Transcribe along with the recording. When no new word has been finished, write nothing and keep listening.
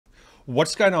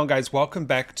What's going on, guys? Welcome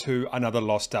back to another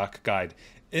Lost Ark guide.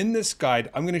 In this guide,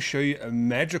 I'm going to show you a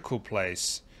magical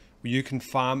place where you can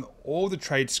farm all the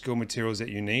trade skill materials that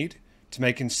you need to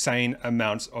make insane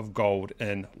amounts of gold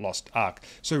in Lost Ark.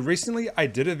 So recently I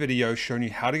did a video showing you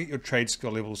how to get your trade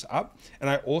skill levels up, and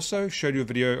I also showed you a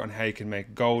video on how you can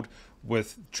make gold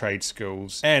with trade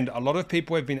skills. And a lot of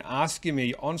people have been asking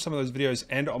me on some of those videos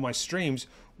and on my streams,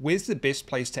 where's the best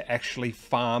place to actually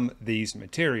farm these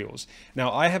materials?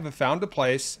 Now I have found a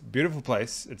place, beautiful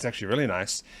place, it's actually really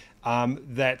nice,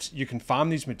 that you can farm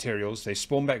these materials. They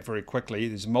spawn back very quickly.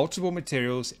 There's multiple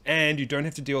materials and you don't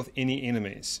have to deal with any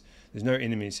enemies. There's no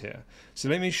enemies here. So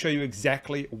let me show you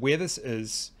exactly where this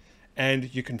is,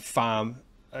 and you can farm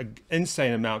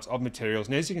insane amounts of materials.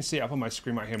 And as you can see up on my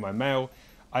screen right here in my mail,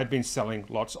 I've been selling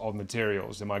lots of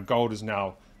materials and my gold is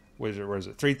now, where is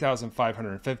it?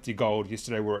 3,550 gold.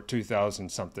 Yesterday we were at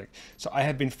 2,000 something. So I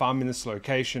have been farming this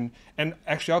location, and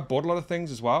actually I bought a lot of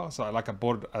things as well. So I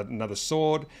bought another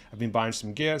sword. I've been buying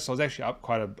some gear. So I was actually up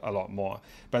quite a lot more.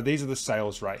 But these are the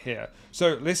sales right here.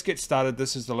 So let's get started.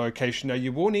 This is the location. Now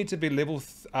you will need to be level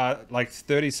like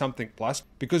 30 something plus,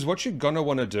 because what you're gonna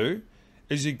want to do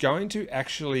is you're going to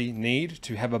actually need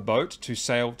to have a boat to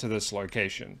sail to this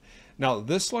location. Now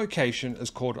this location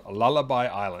is called Lullaby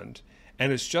Island,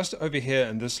 and it's just over here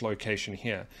in this location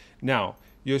here. Now,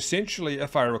 you essentially,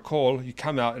 if I recall, you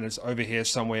come out and it's over here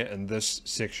somewhere in this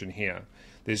section here.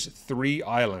 There's 3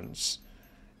 islands,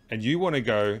 and you want to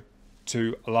go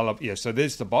to Lullaby. Yeah, so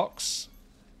there's the box.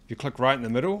 If you click right in the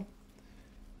middle,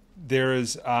 there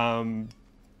is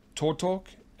Tortalk,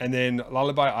 and then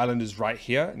Lullaby Island is right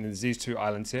here, and there's these 2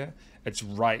 islands here. It's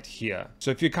right here. So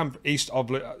if you come from East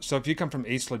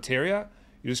Lateria,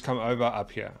 you just come over up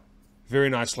here. Very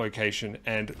nice location.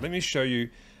 And let me show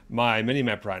you my mini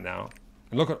map right now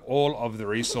and look at all of the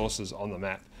resources on the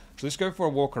map. So let's go for a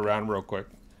walk around real quick,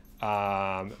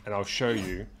 and I'll show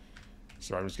you.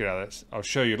 Sorry, I'm just getting out of this. I'll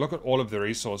show you. Look at all of the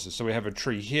resources. So we have a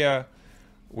tree here.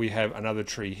 We have another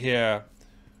tree here.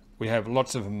 We have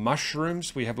lots of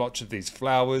mushrooms. We have lots of these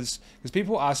flowers. Because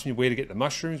people ask me where to get the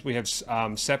mushrooms. We have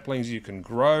saplings you can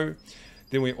grow.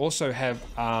 Then we also have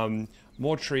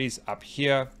more trees up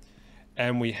here.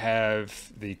 And we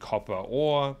have the copper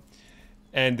ore,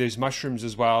 and there's mushrooms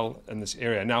as well in this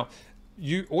area. Now,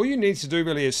 all you need to do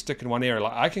really is stick in one area.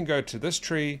 Like I can go to this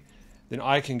tree, then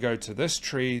I can go to this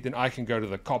tree, then I can go to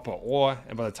the copper ore,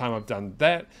 and by the time I've done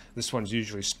that, this one's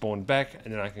usually spawned back,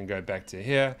 and then I can go back to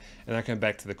here, and I come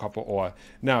back to the copper ore.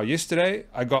 Now, yesterday,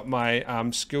 I got my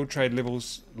skill trade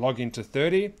levels logging to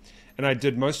 30, and I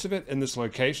did most of it in this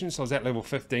location, so I was at level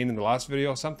 15 in the last video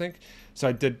or something. So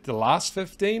I did the last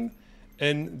 15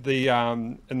 in the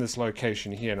in this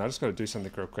location here, and I just got to do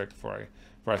something real quick before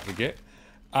I forget.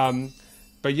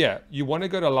 But yeah, you want to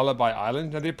go to Lullaby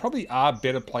Island. Now there probably are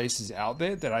better places out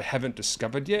there that I haven't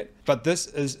discovered yet, but this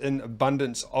is an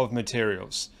abundance of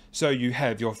materials. So you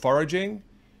have your foraging,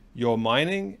 your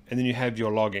mining, and then you have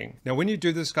your logging. Now when you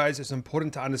do this, guys, it's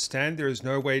important to understand there is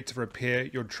no way to repair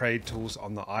your trade tools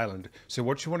on the island. So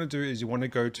what you want to do is you want to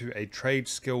go to a trade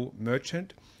skill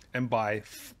merchant and buy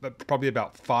probably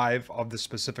about 5 of the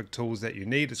specific tools that you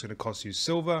need. It's going to cost you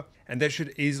silver, and that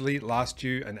should easily last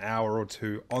you an hour or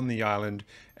 2 on the island,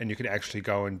 and you can actually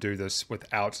go and do this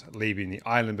without leaving the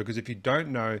island, because if you don't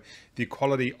know, the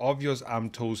quality of your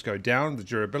tools go down, the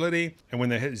durability, and when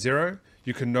they hit 0,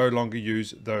 you can no longer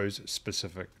use those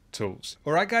specific tools.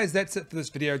 Alright guys, that's it for this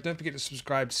video. Don't forget to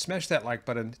subscribe, smash that like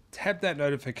button, tap that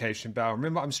notification bell.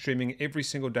 Remember, I'm streaming every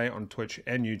single day on Twitch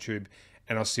and YouTube,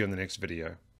 and I'll see you on the next video.